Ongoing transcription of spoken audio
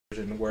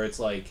version where it's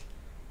like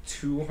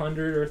 $200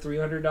 or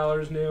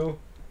 $300 new,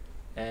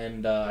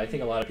 and I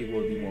think a lot of people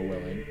would be more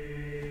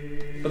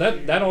willing.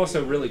 But that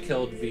also really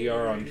killed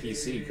VR on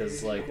PC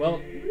because, like, well,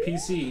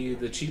 PC,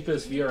 the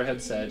cheapest VR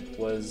headset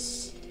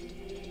was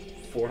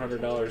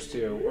 $400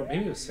 too, or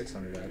maybe it was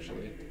 $600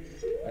 actually.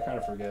 I kind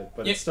of forget,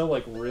 but it's still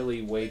like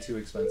really way too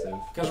expensive.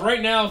 Because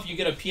right now, if you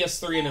get a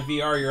PS3 and a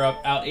VR, you're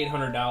out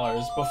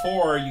 $800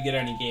 before you get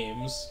any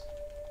games.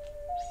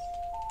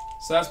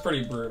 So that's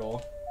pretty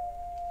brutal.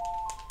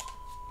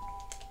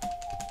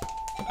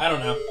 I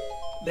don't know.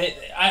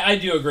 I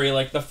do agree.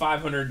 Like the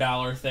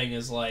 $500 thing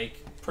is like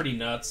pretty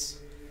nuts.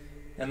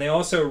 And they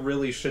also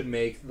really should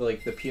make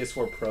like the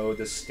PS4 Pro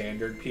the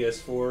standard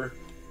PS4.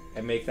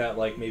 And make that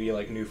like maybe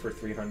like new for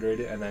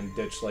 $300, and then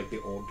ditch like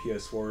the old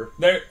PS4.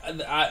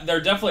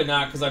 They're definitely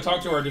not, because I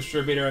talked to our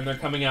distributor and they're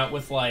coming out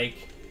with like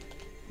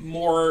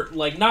more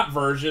like not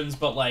versions,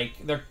 but like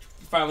they're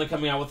finally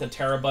coming out with a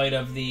terabyte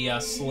of the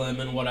Slim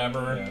and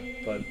whatever. Yeah,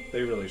 but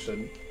they really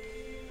shouldn't.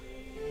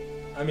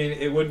 I mean,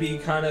 it would be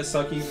kind of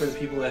sucky for the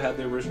people that had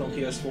the original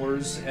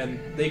PS4s, and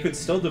they could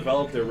still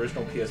develop the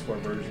original PS4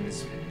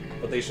 versions,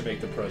 but they should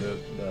make the Pro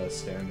the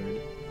standard.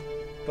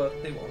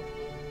 But they won't.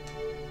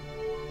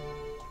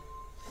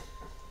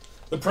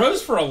 The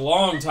Pros for a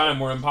long time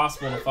were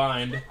impossible to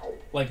find.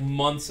 Like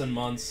months and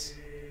months.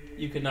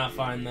 You could not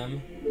find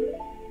them.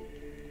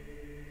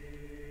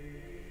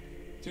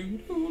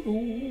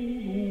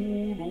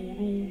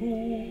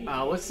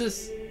 What's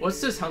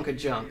this hunk of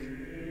junk?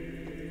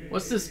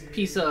 What's this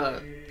piece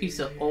of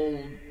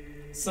old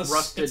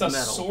rusted metal? It's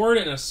a sword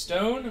and a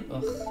stone?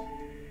 Ugh.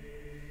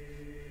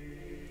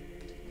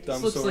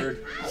 Dumb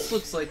sword. This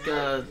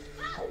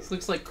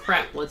looks like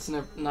crap. Let's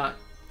not.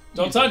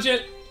 Don't touch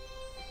it!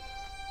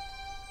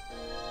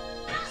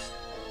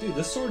 Dude,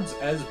 this sword's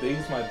as big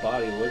as my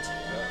body.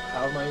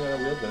 How am I gonna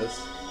wield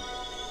this?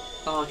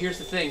 Oh, here's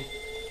the thing.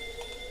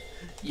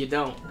 You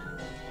don't.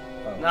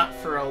 Oh. Not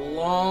for a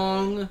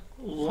long,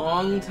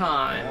 long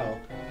time. Wow.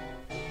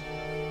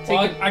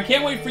 Well, I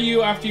can't wait for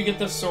you, after you get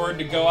the sword,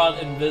 to go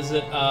out and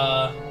visit,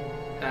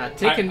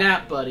 take a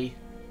nap, buddy.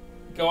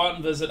 Go out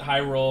and visit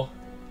Hyrule.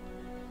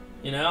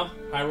 You know?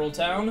 Hyrule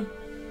Town?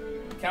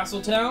 Castle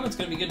Town? It's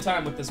gonna be a good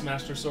time with this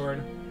Master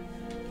Sword.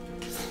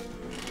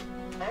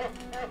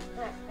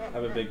 I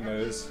have a big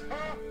nose.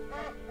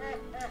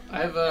 I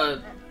have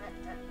a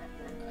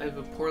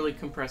poorly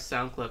compressed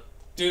sound clip.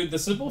 Dude, the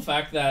simple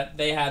fact that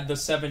they had the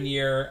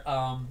 7-year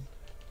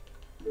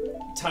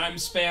time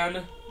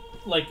span,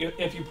 like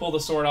if you pull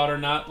the sword out or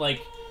not,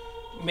 like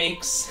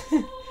makes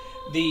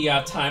the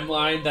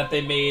timeline that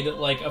they made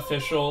like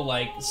official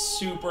like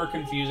super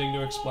confusing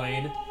to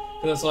explain.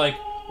 Because it's like,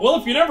 well,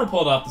 if you never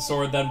pulled out the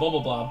sword, then blah blah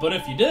blah. But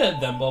if you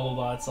did, then blah blah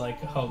blah. It's like,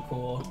 oh,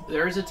 cool.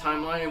 There is a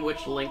timeline in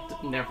which Link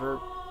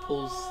never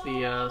pulls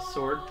the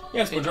sword.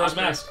 Yes, Majora's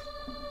Mask.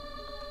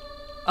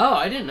 Oh,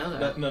 I didn't know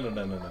that. No.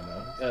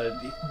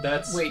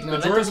 That's wait, no,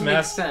 Majora's that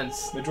Mask. doesn't make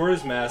sense.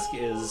 Majora's Mask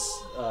is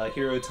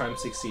Hero Time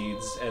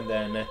Succeeds, and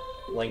then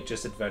Link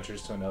just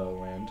adventures to another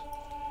land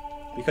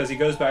because he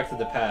goes back to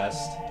the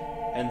past,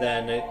 and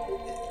then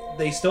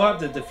they still have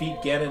to defeat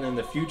Ganon in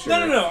the future.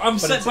 No.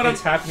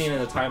 It's happening in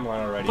the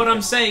timeline already. But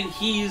I'm saying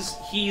he's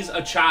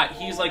a child.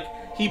 He's like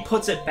he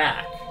puts it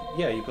back.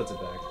 Yeah, he puts it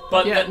back.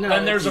 But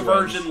then there's a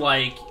version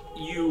like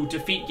you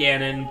defeat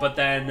Ganon, but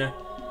then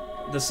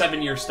the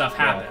 7-year stuff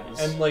happens.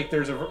 Yeah. And like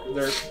there's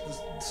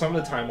some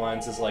of the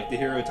timelines is like the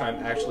hero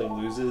time actually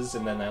loses,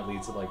 and then that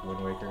leads to like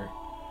Wind Waker.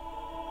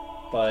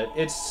 But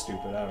it's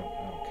stupid. I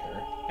don't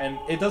care. And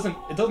it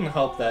doesn't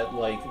help that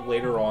like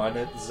later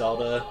on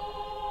Zelda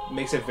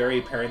makes it very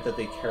apparent that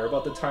they care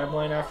about the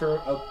timeline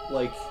after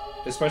like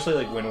especially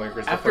like Wind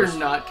Waker's the after first,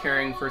 not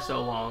caring for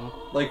so long.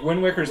 Like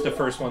Wind Waker's the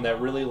first one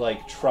that really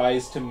like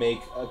tries to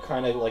make a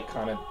kind of like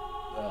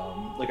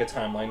a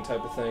timeline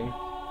type of thing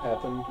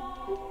happen.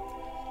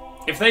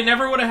 If they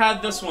never would have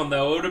had this one,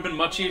 though, it would have been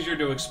much easier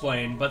to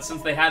explain. But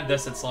since they had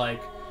this, it's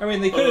like, I mean,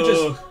 they could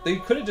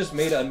have just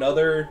made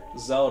another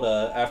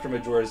Zelda after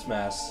Majora's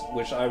Mask,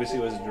 which obviously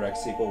was a direct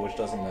sequel, which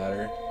doesn't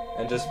matter,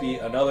 and just be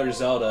another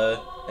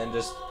Zelda, and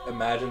just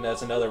imagine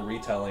that's another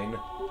retelling,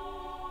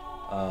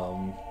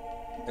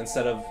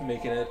 instead of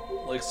making it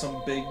like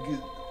some big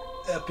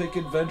epic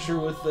adventure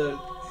with the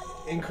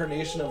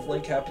incarnation of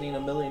Link happening a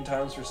million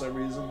times for some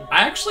reason.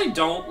 I actually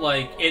don't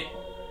like it.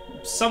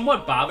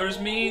 Somewhat bothers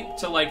me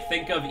to like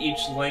think of each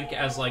Link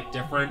as like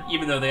different,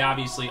 even though they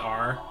obviously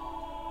are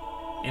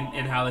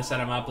in how they set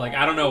them up. Like,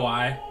 I don't know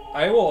why.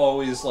 I will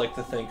always like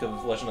to think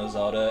of Legend of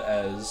Zelda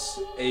as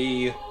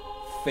a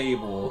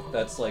fable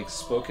that's like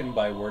spoken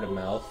by word of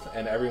mouth,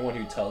 and everyone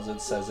who tells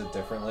it says it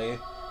differently,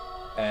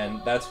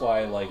 and that's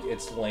why like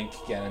it's Link,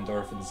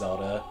 Ganondorf, and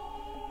Zelda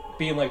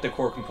being like the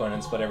core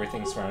components, but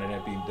everything surrounding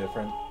it being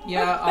different.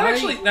 Yeah, that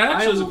actually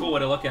is a cool way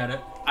to look at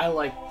it. I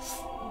like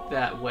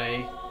that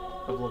way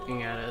of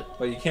looking at it,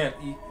 but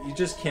you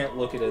just can't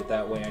look at it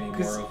that way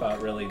anymore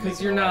without really,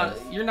 because you're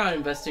not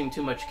investing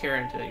too much care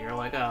into it. You're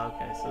like, oh,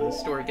 okay, so the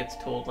story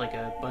gets told like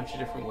a bunch of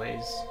different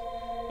ways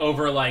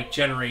over like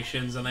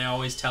generations, and they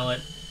always tell it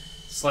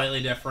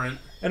slightly different.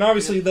 And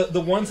obviously,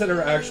 the ones that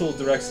are actual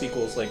direct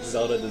sequels, like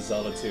Zelda to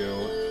Zelda 2,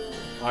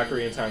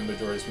 Ocarina of Time,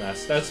 Majora's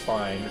Mask, that's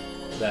fine.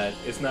 That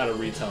it's not a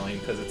retelling,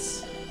 because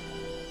it's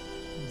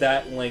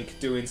that Link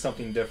doing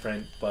something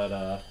different, but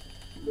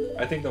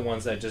I think the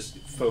ones that just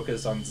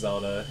focus on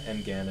Zelda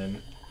and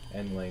Ganon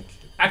and Link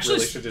actually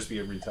really should just be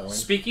a retelling.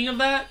 Speaking of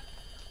that,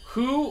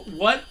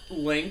 what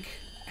Link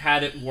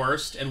had it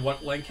worst and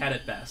what Link had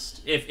it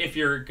best? If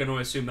you're going to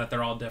assume that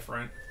they're all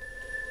different.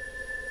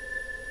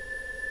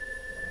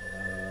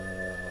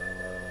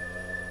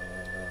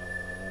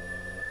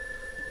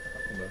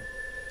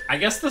 I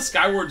guess the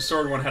Skyward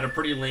Sword one had a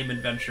pretty lame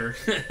adventure.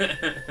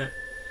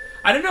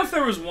 I don't know if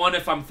there was one,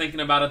 if I'm thinking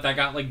about it, that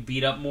got like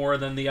beat up more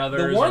than the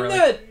others. The one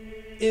that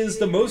is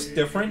the most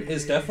different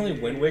is definitely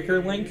Wind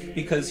Waker Link,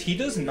 because he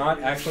does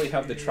not actually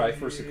have the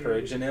Triforce of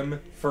Courage in him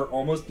for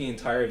almost the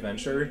entire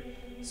adventure.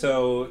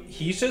 So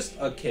he's just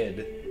a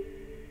kid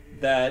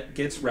that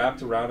gets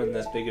wrapped around in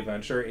this big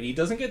adventure, and he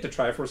doesn't get the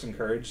Triforce and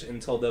Courage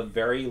until the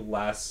very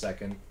last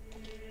second.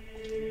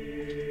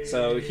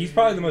 So he's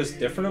probably the most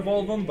different of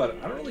all of them, but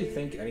I don't really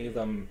think any of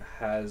them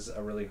has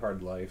a really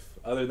hard life,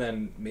 other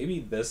than maybe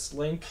this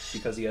Link,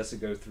 because he has to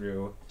go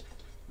through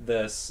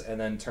this and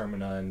then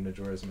Termina and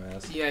Majora's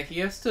Mask. Yeah, he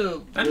has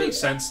to... That makes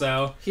sense,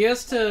 though. He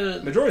has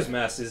to... Majora's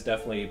Mask is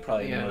definitely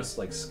probably the most,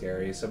 like,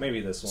 scary, so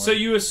maybe this one. So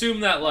you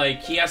assume that,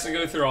 like, he has to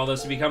go through all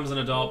this, he becomes an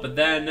adult, but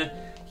then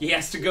he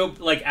has to go,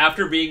 like,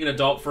 after being an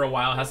adult for a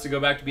while, has to go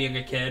back to being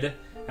a kid,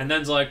 and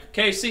then's like,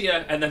 okay, see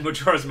ya, and then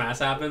Majora's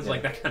Mask happens. Yeah.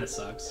 Like, that kind of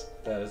sucks.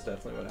 That is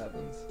definitely what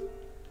happens.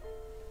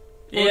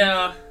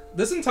 Yeah. Well,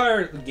 this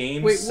entire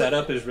game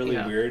setup is really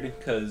weird,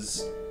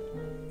 because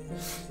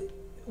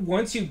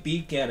once you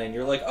beat Ganon,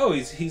 you're like, oh,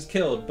 he's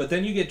killed, but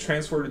then you get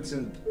transported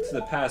to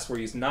the past where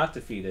he's not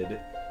defeated,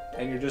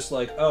 and you're just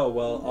like, oh,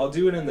 well, I'll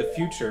do it in the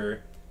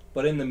future,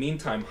 but in the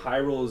meantime,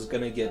 Hyrule is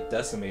gonna get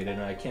decimated,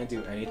 and I can't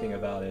do anything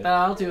about it.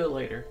 I'll do it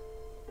later.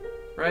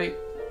 Right?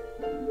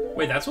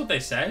 Wait, that's what they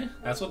say?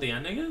 That's what the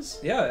ending is?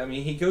 Yeah, I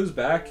mean, he goes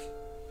back,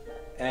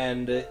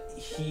 and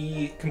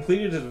he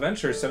completed his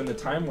adventure, so in the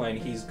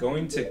timeline, he's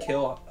going to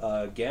kill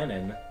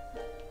Ganon,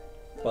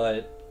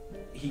 but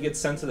he gets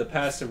sent to the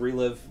past to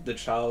relive the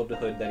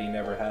childhood that he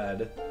never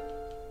had.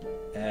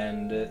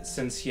 And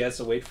since he has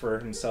to wait for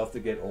himself to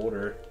get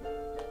older,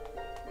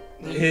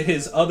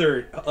 his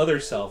other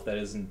self that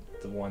isn't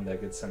the one that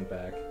gets sent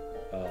back,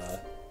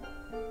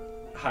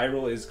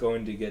 Hyrule is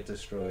going to get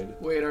destroyed.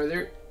 Wait,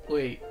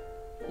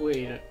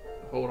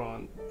 hold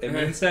on. It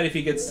means that if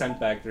he gets sent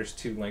back, there's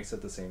two Links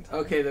at the same time.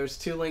 Okay, there's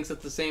two Links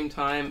at the same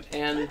time,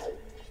 and...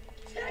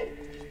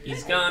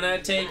 He's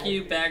gonna take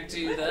you back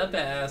to the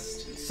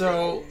past.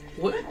 So,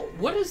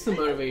 what is the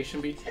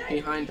motivation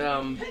behind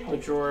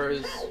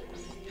Majora's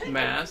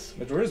Mask?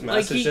 Majora's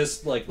Mask is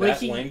just like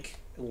that Link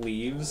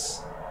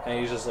leaves, and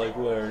he's just like,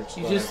 whatever.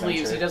 He just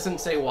leaves. He doesn't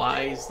say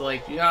why. He's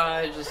like, yeah,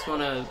 I just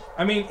wanna...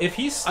 I mean, if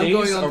he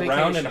stays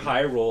around in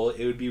Hyrule,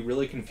 it would be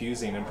really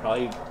confusing and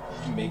probably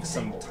make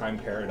some time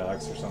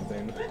paradox or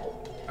something.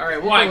 All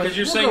right, why? Because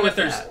you're saying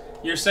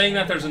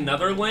that there's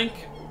another Link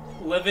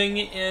living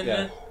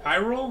in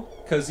Hyrule?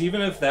 Because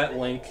even if that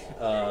Link...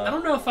 I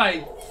don't know if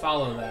I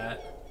follow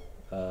that.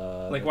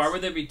 Like, why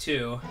would there be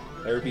two?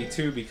 There would be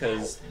two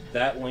because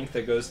that Link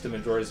that goes to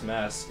Majora's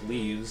Mask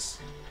leaves,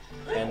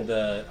 and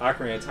the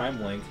Ocarina of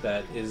Time Link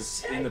that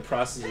is in the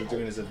process of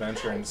doing his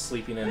adventure and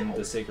sleeping in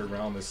the Sacred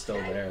Realm is still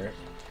there.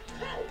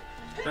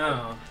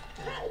 Oh.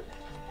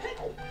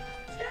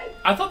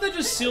 I thought they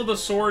just sealed the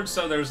sword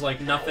so there's, like,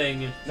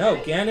 nothing... No,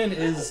 Ganon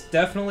is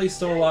definitely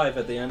still alive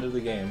at the end of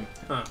the game.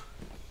 Huh.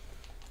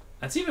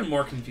 That's even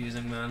more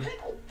confusing, man.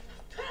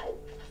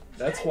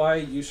 That's why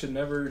you should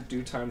never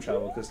do time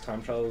travel, because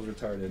time travel is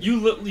retarded.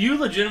 You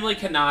legitimately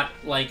cannot,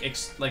 like,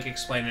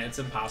 explain it. It's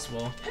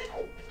impossible.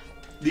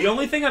 The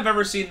only thing I've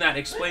ever seen that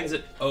explains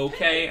it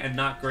okay and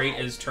not great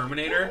is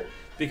Terminator,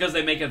 because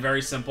they make it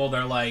very simple.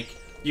 They're like,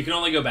 you can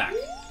only go back.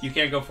 You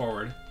can't go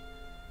forward.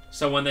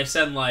 So when they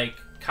send, like,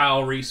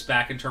 Kyle Reese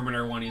back in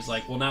Terminator 1, he's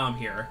like, well, now I'm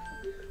here.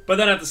 But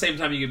then at the same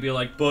time, you could be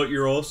like, but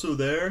you're also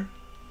there?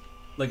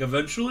 Like,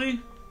 eventually?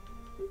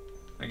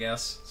 I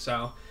guess.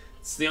 So,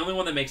 it's the only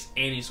one that makes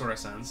any sort of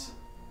sense.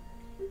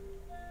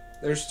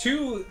 There's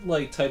two,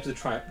 like, types of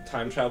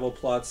time travel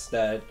plots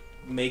that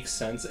make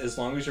sense as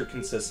long as you're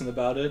consistent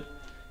about it.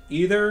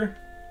 Either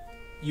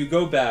you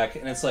go back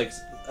and it's, like,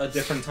 a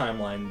different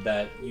timeline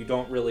that you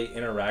don't really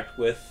interact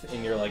with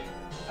in your, like,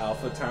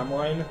 alpha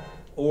timeline,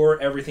 or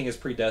everything is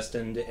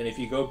predestined, and if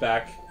you go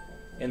back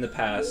in the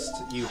past,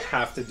 you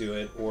have to do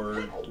it,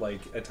 or, like,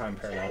 a time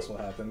paradox will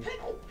happen.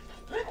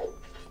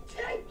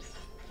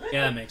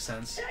 Yeah, that makes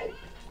sense.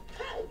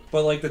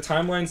 But, like, the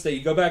timelines that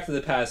you go back to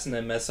the past and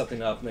then mess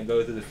something up and then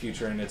go to the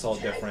future and it's all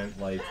different,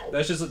 like,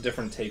 that's just a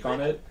different take on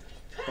it.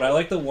 But I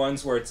like the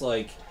ones where it's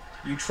like,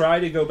 you try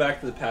to go back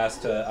to the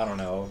past to, I don't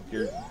know,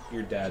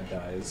 your dad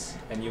dies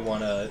and you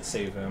want to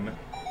save him.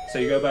 So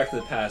you go back to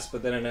the past,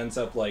 but then it ends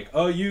up like,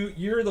 oh,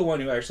 you're the one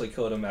who actually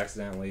killed him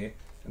accidentally,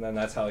 and then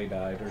that's how he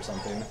died or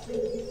something.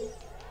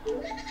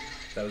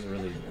 that was a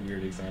really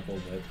weird example,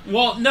 but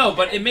Well, no,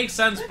 but it makes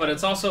sense. But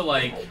it's also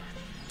like,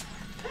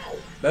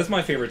 that's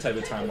my favorite type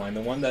of timeline,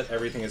 the one that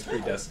everything is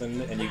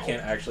predestined and you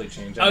can't actually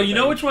change anything. oh, you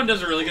know which one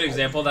does a really good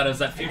example of that is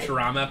that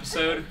Futurama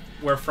episode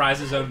where Fry's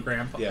his own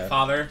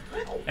grandfather,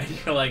 and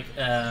you're like,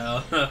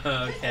 oh,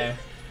 okay.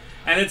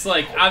 And it's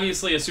like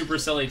obviously a super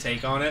silly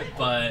take on it,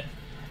 but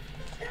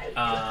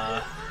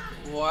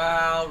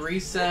Wow,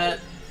 reset.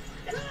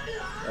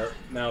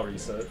 Now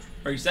reset.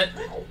 reset.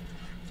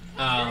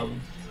 But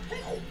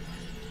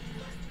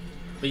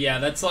yeah,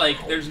 that's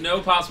like, there's no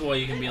possible way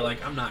you can be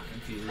like, I'm not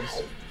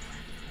confused.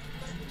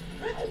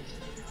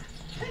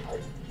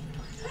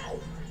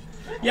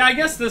 Yeah, I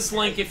guess this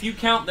Link, if you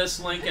count this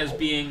Link as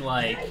being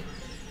like,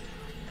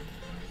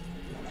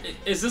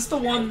 is this the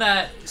one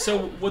that,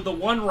 so would the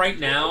one right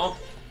now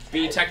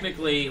be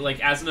technically, like,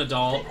 as an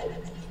adult,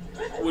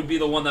 would be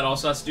the one that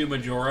also has to do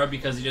Majora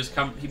because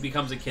he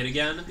becomes a kid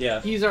again? Yeah.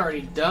 He's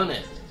already done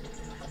it.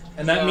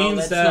 And that No,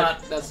 means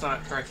that's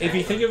not correct. if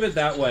you think of it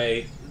that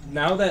way,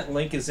 now that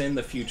Link is in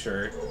the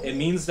future, it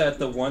means that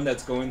the one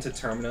that's going to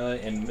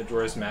Termina in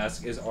Majora's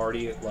Mask is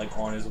already, like,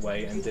 on his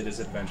way and did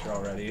his adventure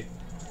already.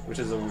 Which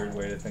is a weird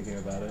way of thinking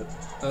about it.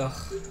 Ugh.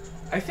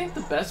 I think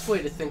the best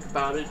way to think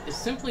about it is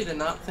simply to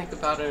not think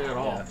about it at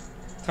all. Yeah.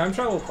 Time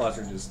travel plots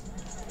are just...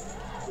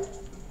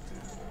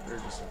 they're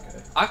just okay.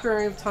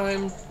 Ocarina of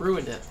Time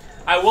ruined it.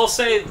 I will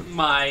say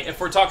if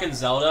we're talking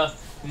Zelda,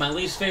 my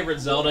least favorite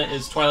Zelda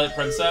is Twilight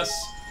Princess.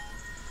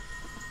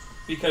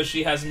 Because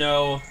she has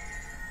no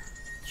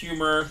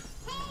humor.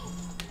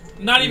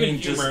 Not You even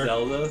mean humor. just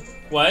Zelda?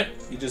 What?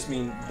 You just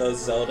mean the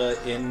Zelda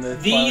in the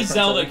The Twilight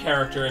Zelda Princess?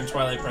 character in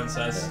Twilight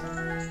Princess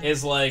Okay.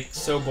 is like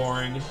so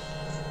boring.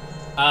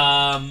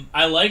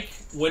 I like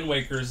Wind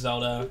Waker's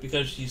Zelda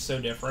because she's so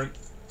different.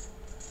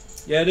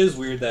 Yeah, it is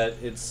weird that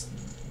it's...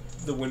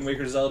 the Wind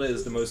Waker Zelda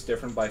is the most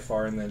different by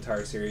far in the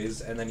entire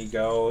series, and then you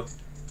go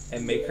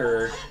and make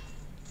her...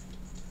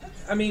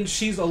 I mean,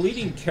 she's a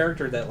leading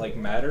character that, like,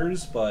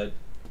 matters, but...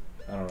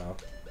 I don't know.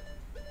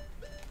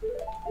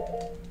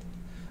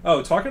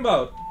 Oh, talking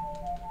about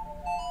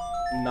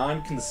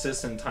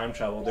non-consistent time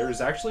travel, there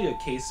is actually a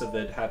case of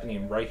it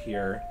happening right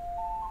here,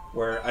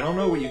 where I don't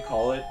know what you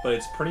call it, but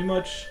it's pretty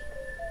much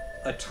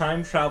a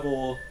time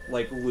travel,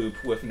 like, loop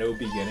with no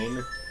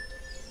beginning.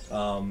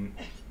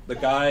 The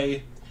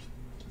guy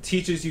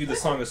teaches you the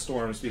Song of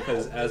Storms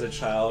because as a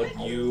child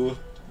you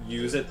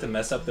use it to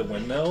mess up the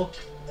windmill.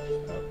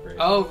 Oh, great.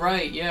 Oh,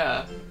 right,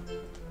 yeah.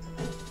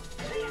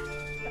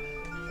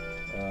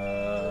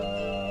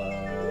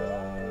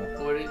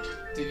 What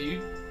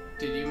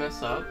did you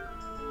mess up?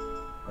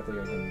 I think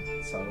I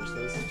can salvage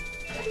this.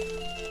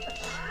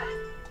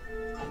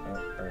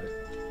 Oh, alright.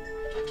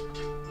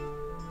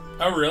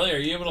 Oh, really? Are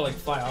you able to, like,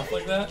 fly off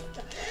like that?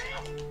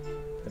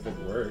 If it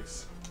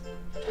works.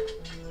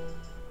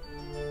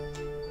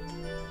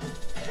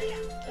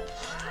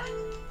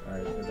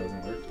 Alright, it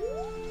doesn't work.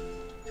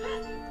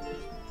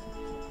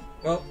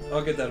 Well,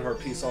 I'll get that heart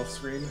piece off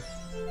screen.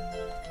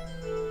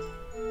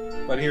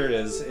 But here it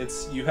is.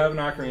 It's, you have an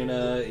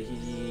ocarina,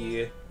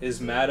 he is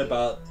mad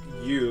about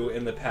you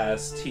in the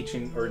past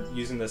teaching, or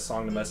using this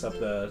song to mess up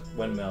the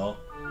windmill,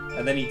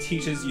 and then he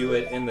teaches you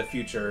it in the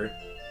future.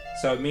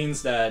 So it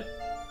means that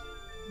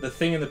the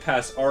thing in the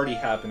past already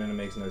happened and it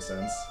makes no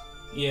sense.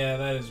 Yeah,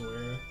 that is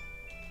weird.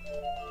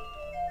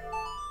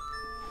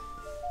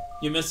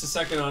 You missed a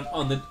second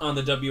on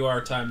the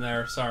WR time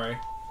there. Sorry.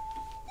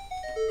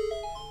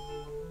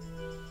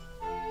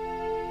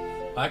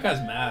 That guy's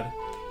mad.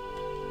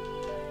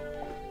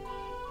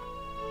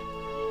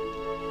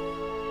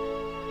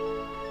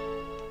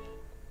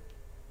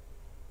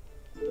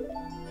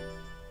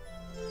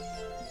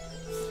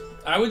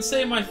 I would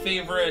say my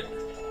favorite.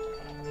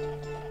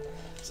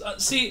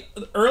 See,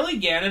 early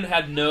Ganon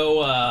had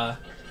no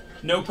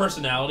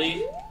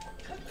personality,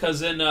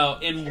 because in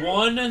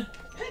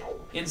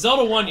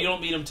Zelda 1 you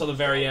don't meet him till the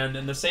very end,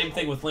 and the same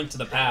thing with Link to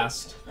the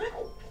Past.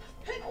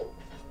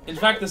 In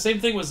fact, the same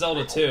thing with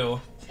Zelda 2.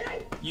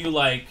 You,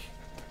 like,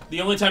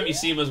 the only time you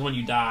see him is when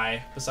you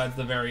die, besides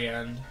the very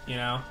end, you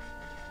know?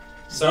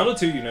 So, Zelda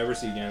 2 you never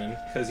see Ganon,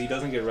 because he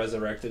doesn't get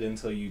resurrected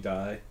until you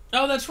die.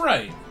 oh, that's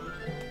right.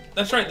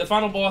 That's right, the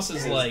final boss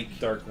is like...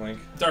 Dark Link.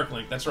 Dark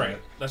Link, that's right.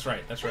 That's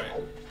right, that's right.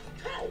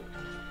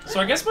 So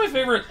I guess my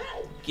favorite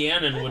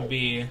Ganon would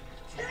be...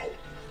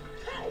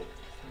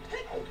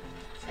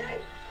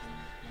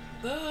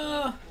 You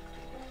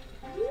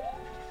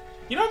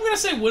know, I'm gonna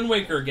say Wind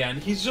Waker again.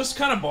 He's just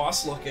kind of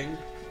boss-looking.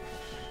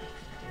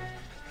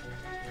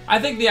 I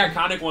think the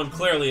iconic one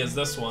clearly is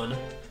this one.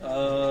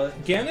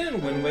 Ganon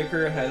in Wind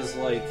Waker has,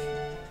 like,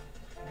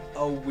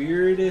 a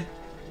weird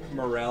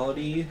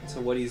morality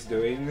to what he's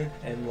doing,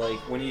 and, like,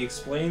 when he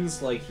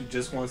explains, like, he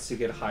just wants to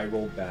get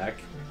Hyrule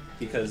back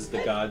because the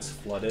gods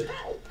flood it,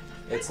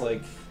 it's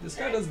like, this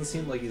guy doesn't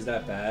seem like he's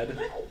that bad.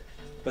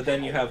 But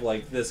then you have,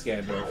 like, this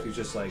Gandalf who's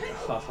just like,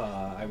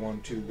 haha, I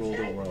want to rule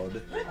the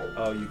world.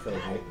 Oh, you killed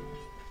me.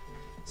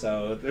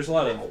 So, there's a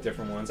lot of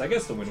different ones. I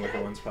guess the Wind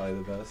Waker one's probably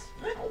the best.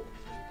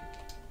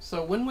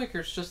 So Wind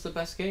Waker's just the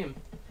best game.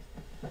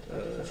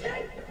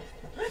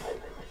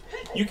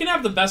 You can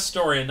have the best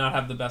story and not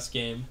have the best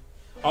game.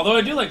 Although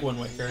I do like Wind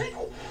Waker.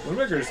 Wind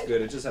Waker is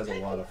good, it just has a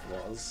lot of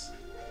flaws.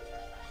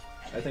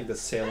 I think the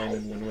sailing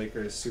in Wind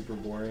Waker is super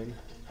boring.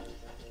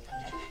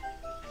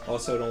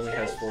 Also, it only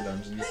has 4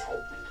 dungeons.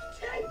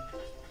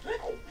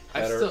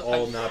 That are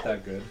all not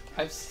that good.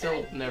 I've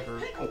still never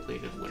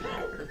completed Wind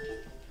Waker.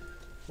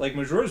 Like,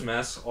 Majora's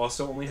Mask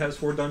also only has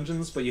 4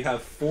 dungeons, but you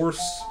have 4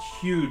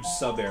 huge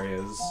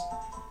sub-areas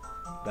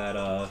that,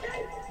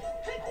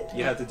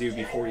 you have to do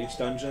before each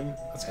dungeon.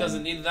 That's because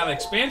it needed that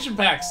expansion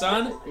pack,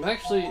 son.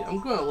 I'm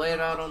gonna lay it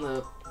out on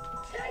the...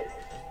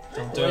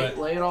 Don't do it.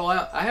 Lay it all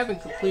out. I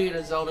haven't completed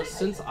a Zelda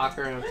since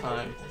Ocarina of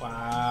Time.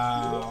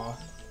 Wow.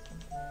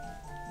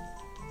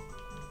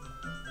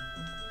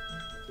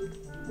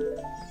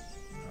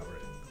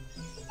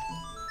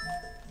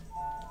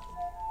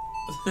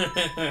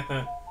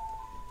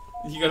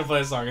 You gotta play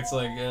a song. It's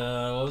like,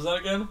 what was that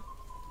again?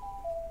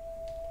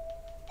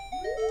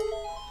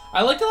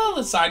 I like a lot of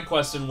the side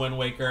quests in Wind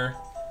Waker.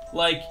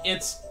 Like,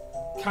 it's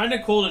kind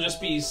of cool to just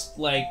be,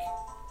 like,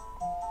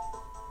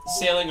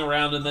 sailing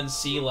around and then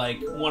see, like,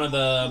 one of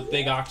the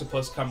big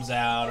octopus comes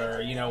out,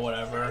 or, you know,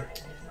 whatever.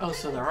 Oh,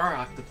 so there are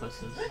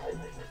octopuses.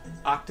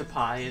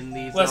 Octopi in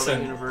the Listen.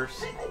 Zelda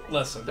universe.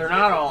 Listen. They're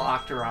not all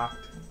Octoroks.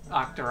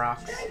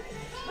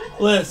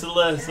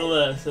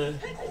 Listen.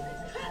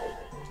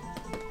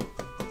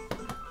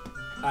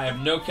 I have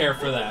no care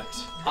for that.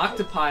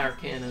 Octopi are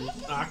canon.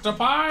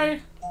 Octopi?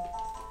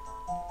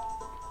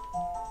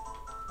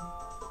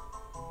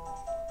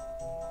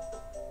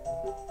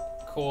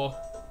 Cool.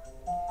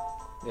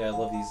 Yeah, I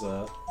love these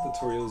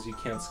tutorials you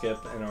can't skip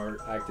and are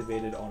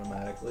activated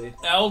automatically.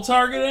 L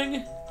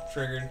targeting?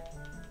 Triggered.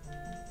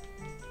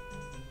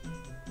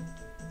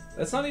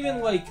 That's not even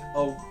like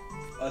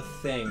a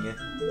thing.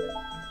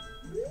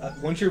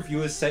 Once your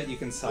view is set, you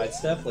can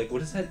sidestep. Like, what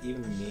does that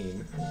even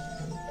mean?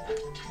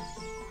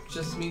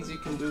 Just means you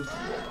can move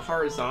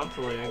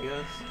horizontally, I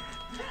guess.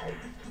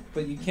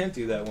 But you can't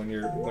do that when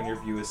your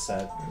view is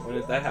set.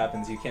 When that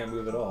happens, you can't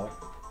move at all.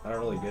 I don't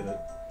really get it.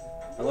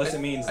 Unless it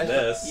means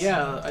this.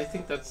 Yeah, I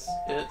think that's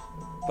it.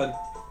 But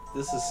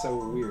this is so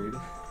weird.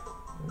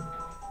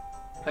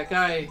 That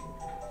guy,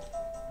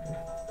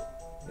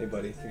 Hey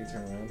buddy, can you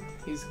turn around?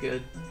 he's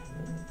good.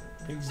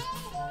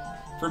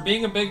 For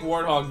being a big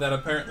warthog that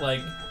apparently,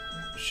 like,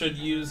 should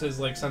use his,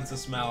 like, sense of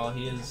smell,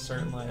 he is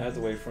certainly... I have to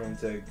wait for him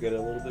to get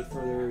a little bit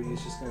further.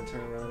 He's just gonna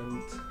turn around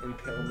and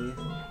impale me.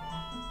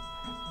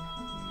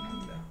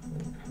 No.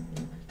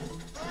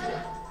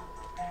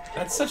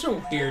 That's such a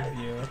weird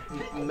view.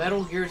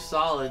 Metal Gear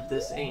Solid,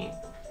 this ain't.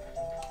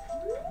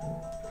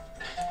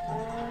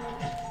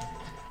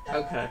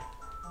 Okay.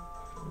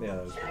 Yeah,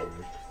 that was pretty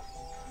weird.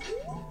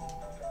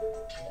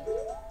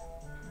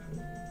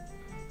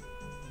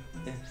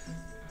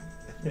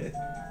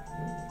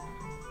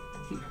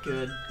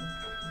 Good.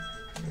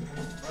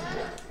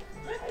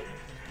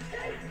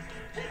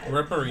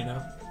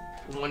 Ripperino.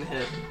 One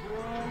hit.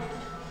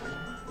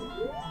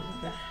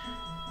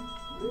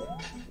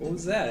 What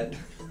was that?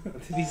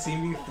 Did he see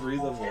me through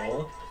the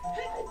wall?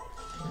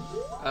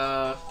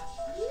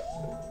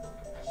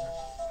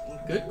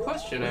 Good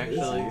question, Where is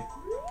actually. he?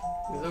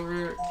 He's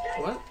over...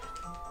 What?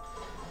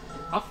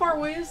 How far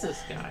away is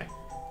this guy?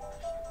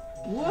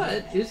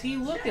 What is he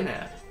looking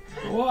at?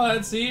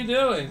 What's he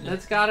doing?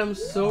 That's got him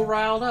so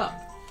riled up.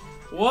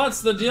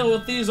 What's the deal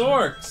with these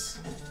orcs?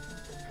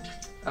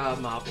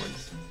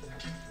 Moblins.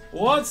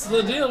 What's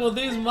the deal with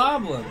these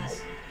moblins?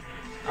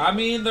 I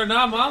mean, they're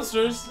not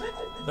monsters.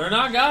 They're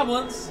not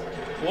goblins.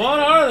 What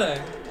are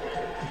they?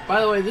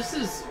 By the way, this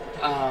is,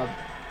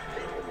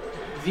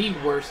 the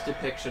worst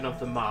depiction of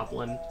the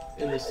Moblin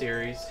in the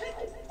series.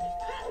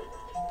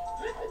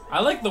 I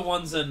like the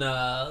ones in,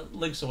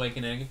 Link's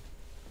Awakening.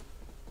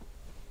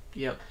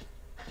 Yep.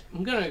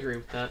 I'm gonna agree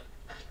with that.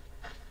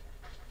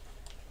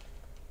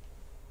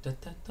 Da,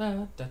 da,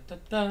 da, da, da,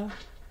 da.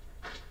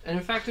 And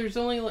in fact, there's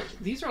only, like,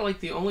 these are, like,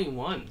 the only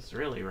ones,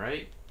 really,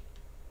 right?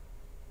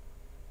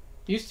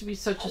 Used to be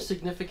such a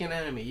significant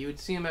enemy. You would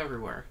see him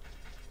everywhere.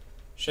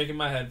 Shaking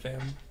my head,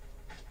 fam.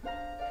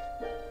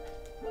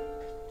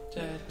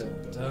 Da, da,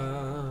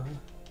 da.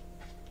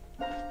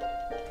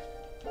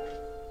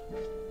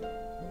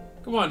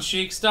 Come on,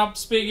 Sheik, stop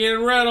speaking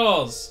in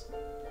riddles!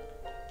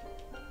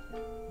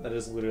 That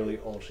is literally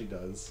all she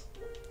does.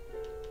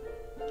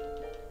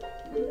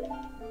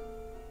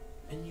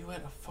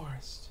 Minuet of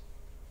Forest.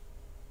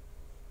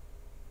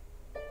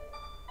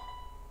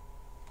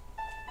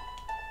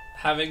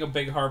 Having a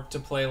big harp to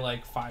play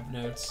like 5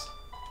 notes.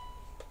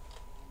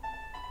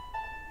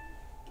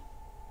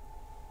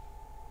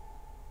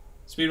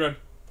 Speedrun.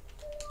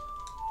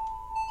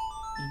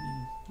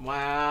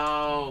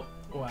 Wow.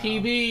 Wow.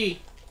 PB.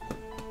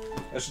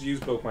 I should use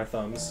both my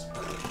thumbs.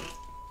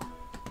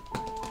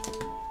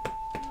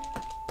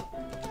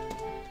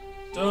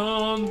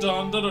 Dun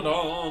dun dun dun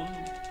dun.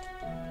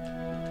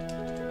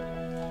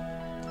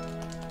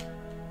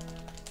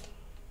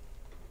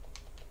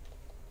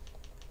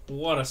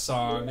 What a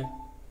song.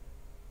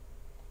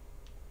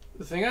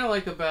 The thing I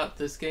like about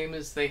this game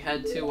is they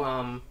had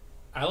to,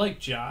 I like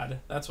Jod.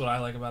 That's what I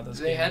like about this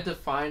They game. had to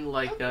find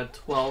like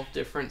 12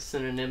 different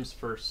synonyms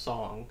for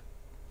song.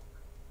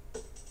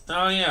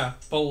 Oh yeah,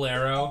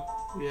 Bolero.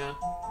 Yeah.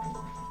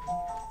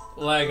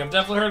 Like I've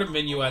definitely heard of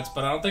minuets,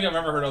 but I don't think I've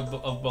ever heard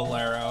of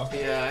Bolero.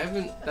 Yeah, I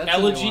haven't. That's a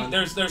Elegy. new one.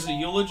 There's a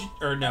eulogy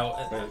or no?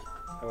 Wait,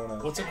 I don't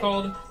know. What's it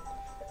called?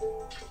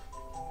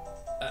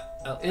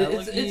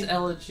 It's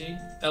elegy.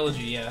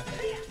 Elegy, yeah.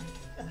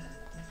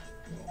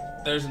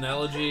 There's an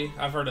elegy.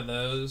 I've heard of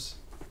those.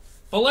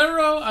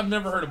 Bolero. I've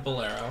never heard of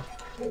Bolero.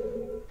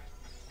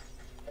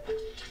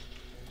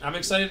 I'm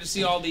excited to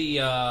see all the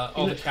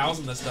cows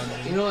in this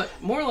dungeon. You know what?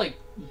 More like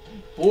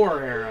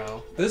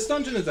Borero. This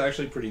dungeon is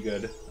actually pretty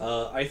good.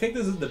 I think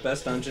this is the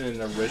best dungeon in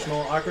the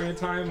original Ocarina of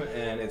Time,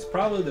 and it's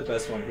probably the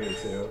best one here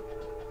too.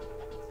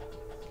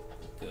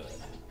 Good.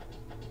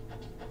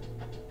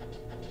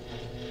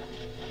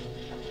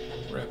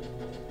 Rip.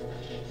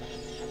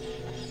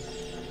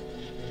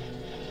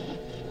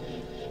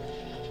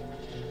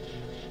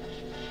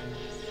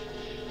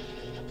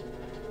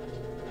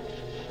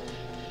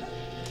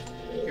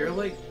 You're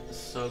like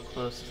so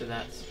close to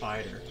that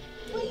spider.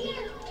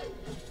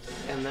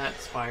 And that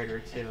spider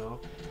too.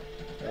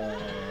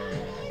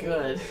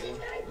 Good.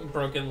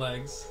 Broken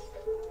legs.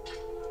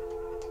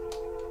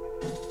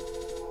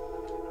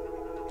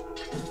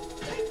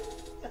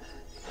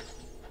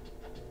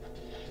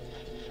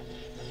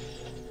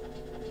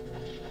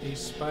 These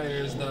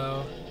spiders,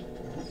 though.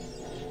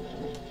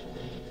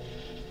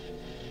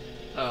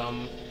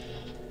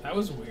 That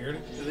was weird.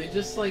 Do they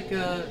just like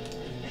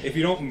If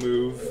you don't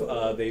move,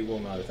 they will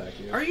not attack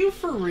you. Are you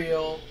for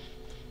real?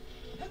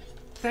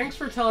 Thanks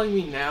for telling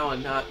me now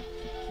and not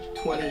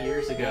 20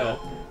 years ago.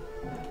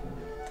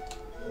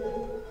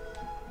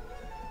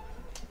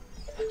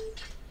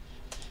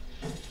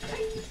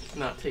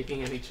 Not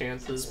taking any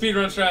chances.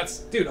 Speedrun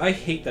strats. Dude, I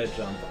hate that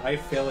jump. I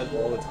fail it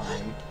all the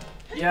time.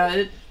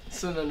 Yeah,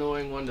 it's an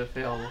annoying one to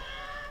fail.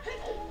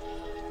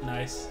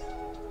 Nice.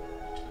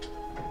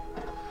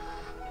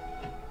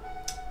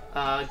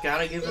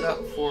 Gotta give it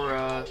up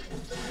for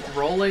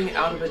rolling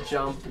out of a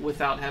jump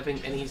without having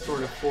any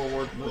sort of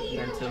forward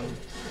momentum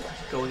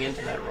going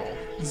into that roll.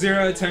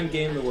 0 out of 10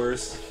 game, the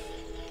worst.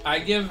 I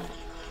give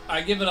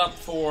it up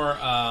for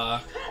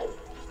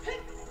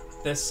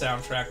this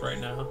soundtrack right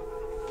now.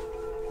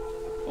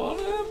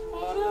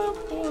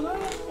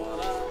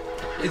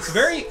 It's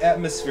very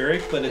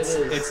atmospheric, but It it's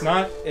is.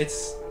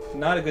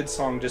 not a good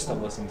song just to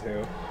listen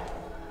to.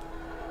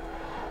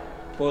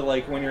 But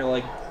like when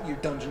you're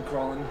dungeon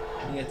crawling,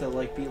 you have to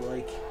like be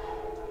like,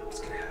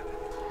 what's gonna happen?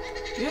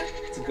 Yeah.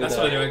 It's a good. That's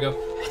what I do. I go,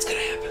 what's gonna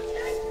happen?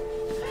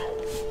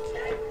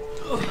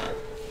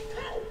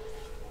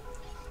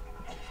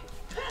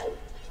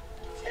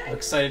 I'm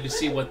excited to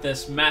see what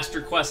this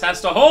Master Quest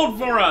has to hold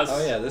for us.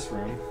 Oh yeah, this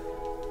room.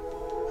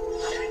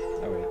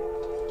 Oh wait.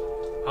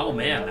 Oh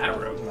man, that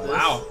room. Nice.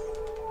 Wow.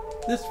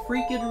 This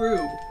freaking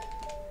room.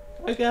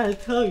 I gotta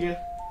tell you.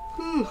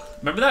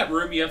 Remember that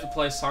room you have to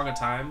play Song of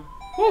Time?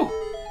 Whew.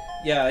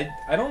 Yeah,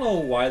 I don't know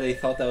why they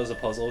thought that was a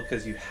puzzle,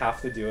 because you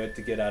have to do it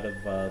to get out of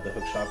the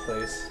hookshot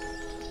place.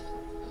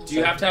 Do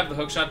you have to have the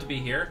hookshot to be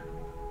here?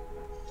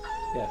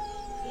 Yeah.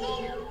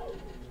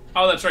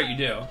 Oh, that's right, you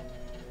do.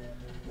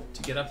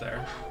 To get up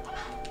there.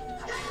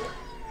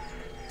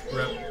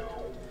 Rip.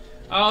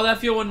 Oh, that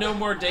feel with no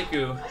more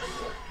Deku.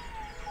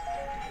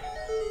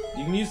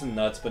 You can use the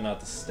nuts, but not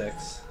the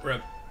sticks.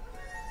 Rip.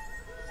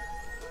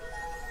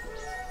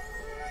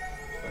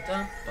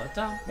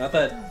 Not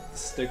that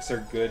sticks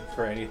are good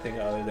for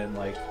anything other than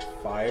like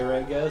fire,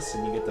 I guess,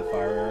 and you get the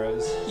fire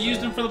arrows. You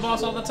used them for the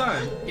boss all the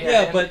time.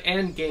 Yeah,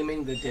 and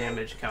gaming the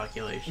damage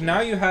calculation.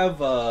 Now you have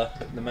the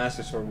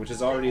Master Sword, which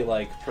is already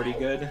like pretty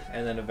good,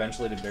 and then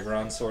eventually the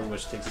Bigoron Sword,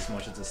 which takes as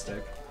much as a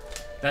stick.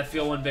 That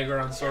feel one bigger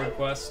on Sword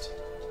Quest.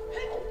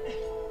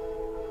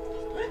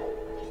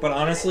 But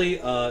honestly,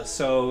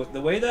 so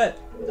the way that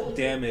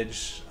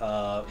damage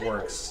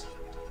works,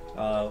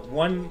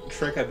 one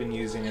trick I've been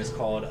using is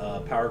called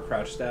Power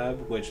Crouch Stab,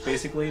 which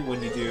basically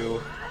when you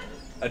do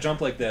a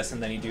jump like this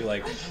and then you do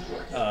like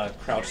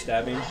crouch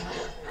stabbing,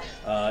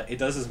 it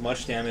does as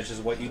much damage as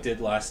what you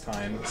did last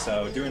time.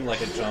 So doing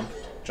like a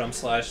jump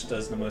slash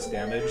does the most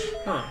damage.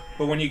 Huh.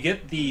 But when you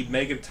get the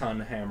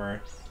Megaton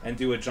Hammer and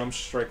do a jump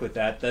strike with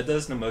that, that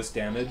does the most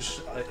damage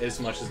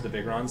as much as the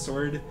Bigoron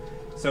Sword.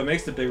 So it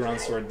makes the Bigoron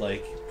Sword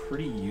like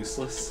pretty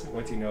useless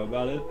once you know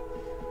about it.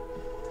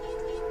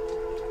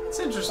 It's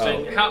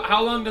interesting. Oh.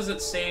 How long does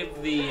it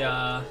save the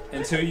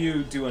Until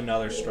you do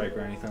another strike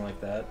or anything like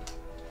that.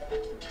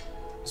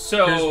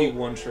 So Here's the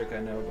one trick I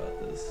know about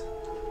this.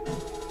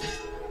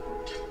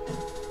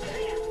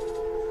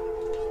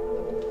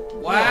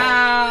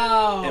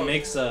 Wow! It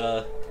makes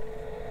so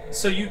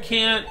you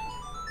can't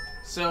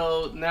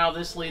So now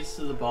this leads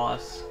to the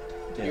boss.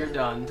 yeah. You're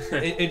done.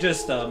 it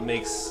just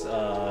makes it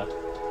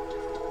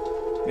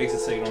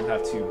so you don't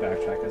have to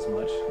backtrack as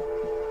much.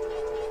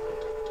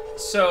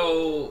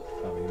 so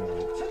Oh, you know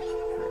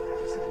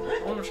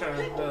what? I'm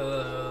trying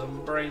to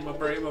my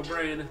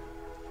brain.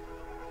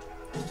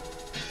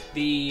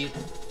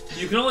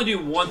 You can only do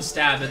one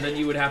stab, and then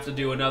you would have to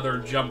do another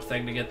jump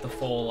thing to get the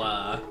full,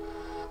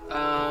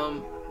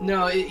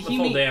 No,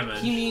 full damage.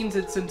 He means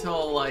it's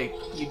until, like,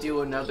 you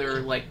do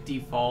another, like,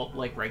 default,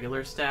 like,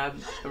 regular stab.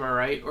 Am I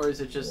right? Or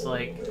is it just,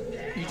 like,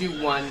 you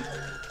do one...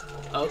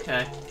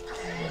 Okay.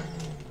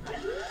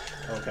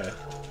 Okay.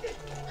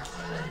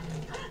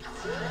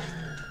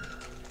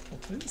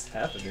 What is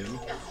happening?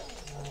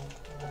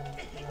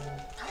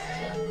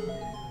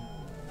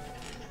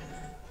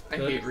 I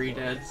hate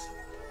redeads.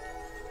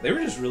 They were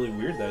just really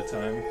weird that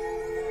time.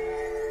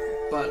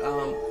 But,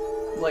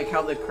 like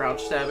how the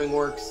crouch stabbing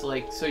works,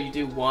 like, so you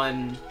do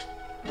one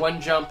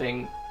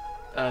jumping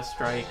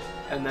strike,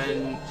 and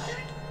then,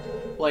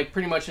 like,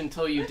 pretty much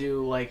until you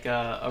do, like,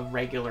 a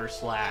regular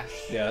slash.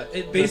 Yeah,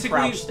 it basically,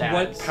 crouch stabs.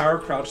 what power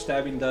crouch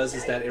stabbing does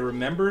is that it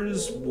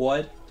remembers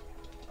what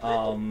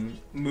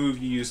move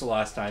you used the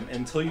last time.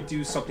 Until you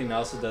do something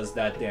else that does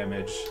that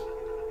damage.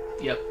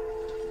 Yep.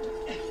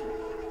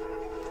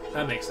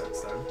 That makes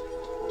sense, then.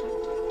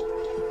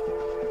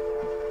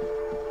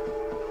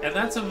 And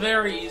that's a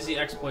very easy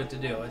exploit to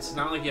do. It's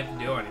not like you have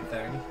to do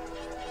anything.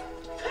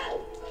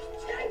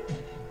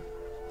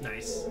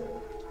 Nice.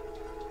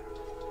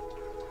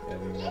 Yeah, I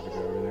didn't even have to go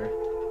over there.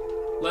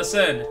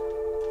 Listen.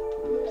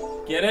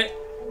 Get it?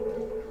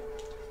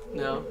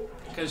 No.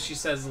 Because she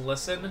says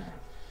listen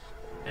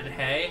and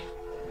hey.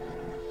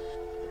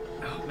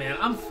 Oh man,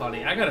 I'm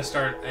funny. I gotta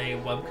start a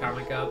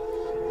webcomic up.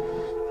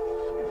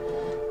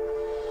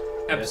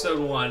 Episode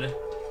 1.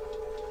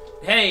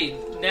 Hey,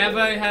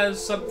 Nava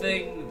has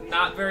something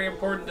not very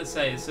important to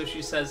say, so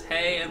she says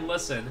hey and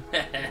listen.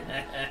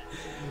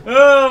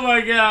 Oh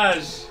my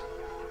gosh.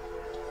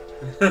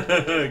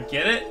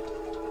 Get it?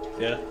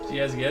 Yeah. Do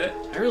you guys get it?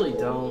 I really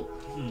don't.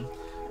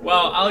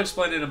 Well, I'll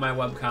explain it in my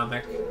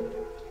webcomic.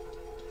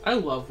 I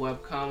love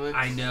webcomics.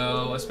 I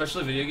know,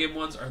 especially video game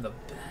ones are the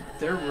best.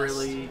 They're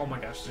really... Oh my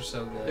gosh, they're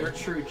so good. They're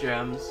true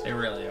gems. They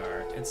really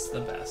are. It's the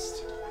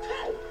best.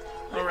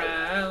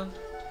 Around.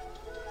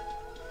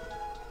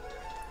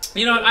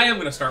 You know what? I am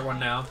going to start one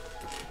now.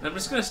 And I'm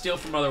just going to steal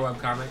from other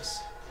webcomics.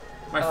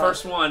 My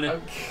first one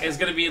is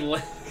going to be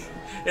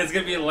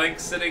Link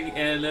sitting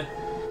in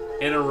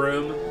a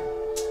room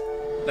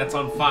that's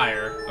on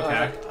fire.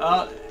 Okay.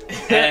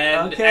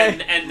 And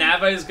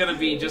Nava is going to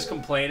be just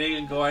complaining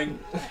and going,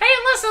 hey,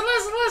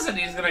 listen.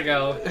 He's going to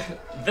go,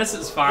 this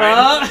is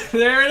fine.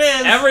 There it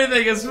is.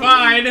 Everything is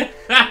fine.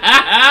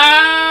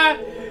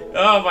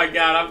 Oh my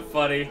god, I'm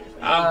funny.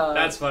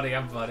 That's funny,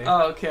 I'm funny.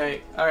 Oh,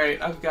 okay.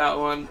 Alright, I've got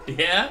one.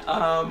 Yeah?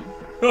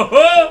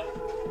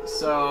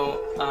 So,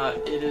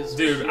 it is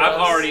Dude, just... I'm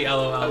already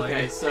LOLing.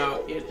 Okay,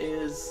 so it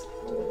is,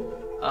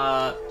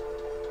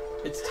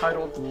 it's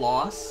titled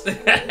Loss.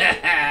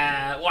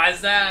 Why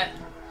is that?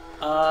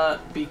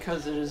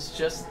 Because it is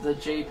just the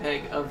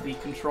JPEG of the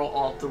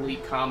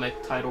Control-Alt-Delete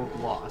comic titled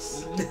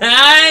Loss.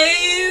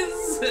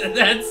 Nice!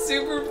 That's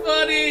super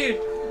funny!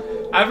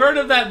 I've heard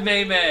of that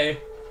meme.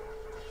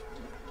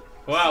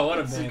 Wow, what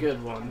a meme. It's a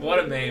good one. What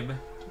a meme.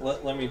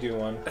 Let me do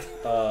one.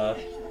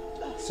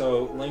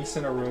 So Link's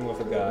in a room with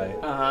a guy,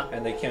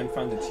 and they can't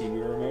find the TV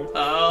remote.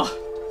 Oh.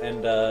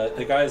 And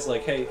the guy's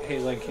like, hey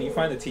Link, can you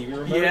find the TV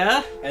remote?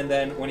 Yeah? And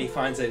then when he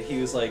finds it, he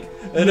was like,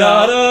 da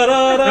da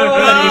da da,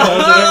 and he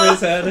holds it over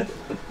his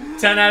head.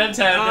 10 out of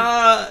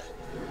 10.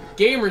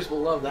 Gamers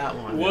will love that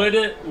one.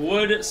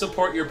 Would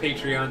support your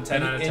Patreon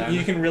 10 out of 10. And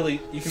you can really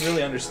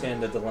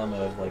understand the dilemma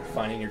of like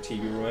finding your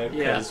TV remote,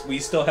 Yeah. because we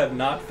still have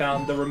not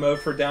found the remote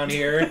for down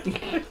here.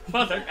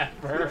 Mother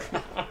effer.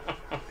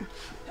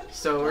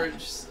 So we're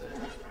just...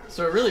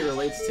 So it really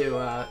relates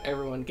to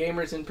everyone,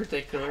 gamers in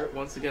particular.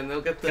 Once again,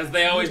 they'll get the... Because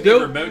they always do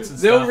remotes and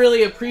They'll stuff.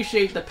 really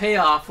appreciate the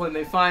payoff when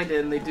they find it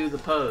and they do the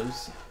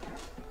pose.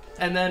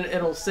 And then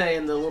it'll say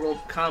in the little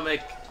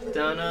comic,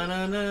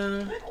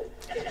 da-na-na-na.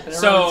 And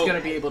So- everyone's going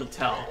to be able to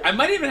tell. I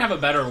might even have a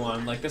better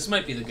one. Like, this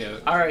might be the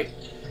GOAT. Alright.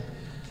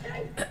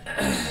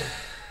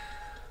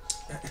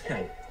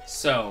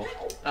 So,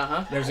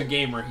 Uh-huh. there's a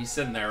gamer. He's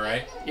sitting there,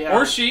 right? Yeah.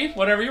 Or she,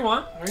 whatever you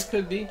want. Or it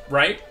could be.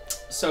 Right?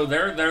 So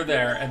they're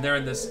there, and they're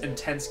in this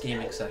intense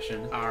gaming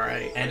session.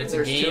 Alright. And it's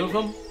There's a game. 2 of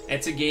them?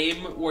 It's a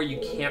game where you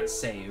can't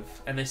save,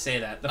 and they say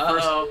that.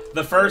 Uh-oh.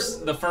 The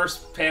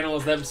first panel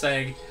is them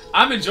saying,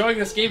 "I'm enjoying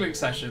this gaming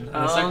session," and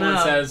the Oh, second no.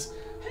 one says,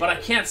 "But I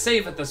can't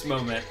save at this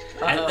moment."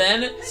 Uh-oh. And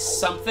then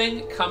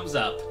something comes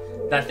up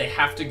that they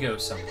have to go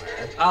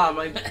somewhere. Ah,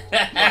 my baby,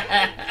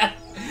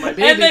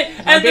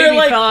 and my they're baby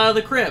like, fell out of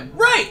the crib.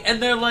 right,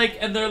 and they're like,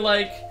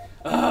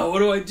 what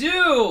do I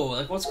do?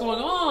 Like, what's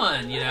going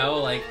on? You know,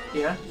 like,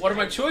 Yeah. what are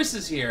my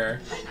choices here?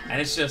 And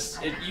it's just,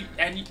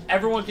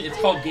 everyone. It's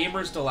called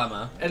Gamer's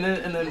Dilemma. And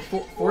then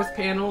fourth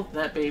panel,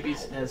 that baby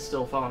has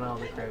still fallen out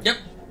of the crib. Yep.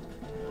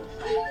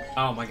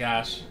 Oh my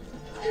gosh.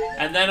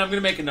 And then I'm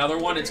gonna make another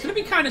one. It's gonna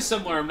be kind of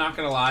similar. I'm not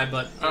gonna lie,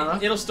 but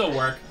it'll still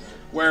work.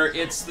 Where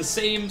it's the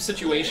same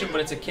situation,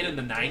 but it's a kid in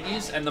the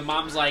 90s, and the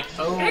mom's like,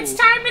 Oh. "It's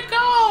time to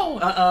go!"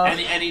 Uh-oh.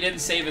 And he didn't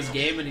save his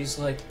game, and he's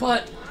like,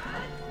 "But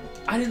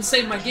I didn't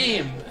save my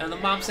game." And the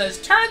mom says,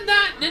 "Turn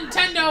that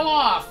Nintendo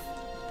off!"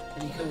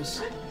 And he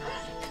goes,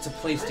 It's a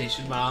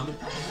PlayStation, Mom.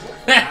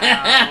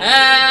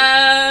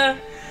 Wow.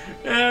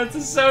 It's a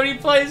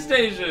Sony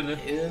PlayStation.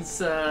 It's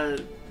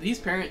do these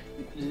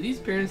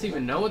parents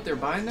even know what they're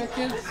buying their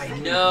kids? I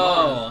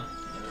know.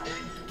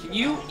 Can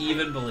you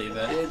even believe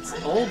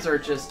it? Olds are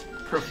just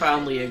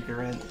profoundly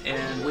ignorant,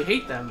 and we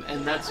hate them,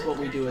 and that's what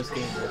we do as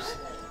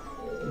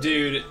gamers.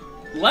 Dude,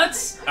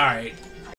 let's... Alright.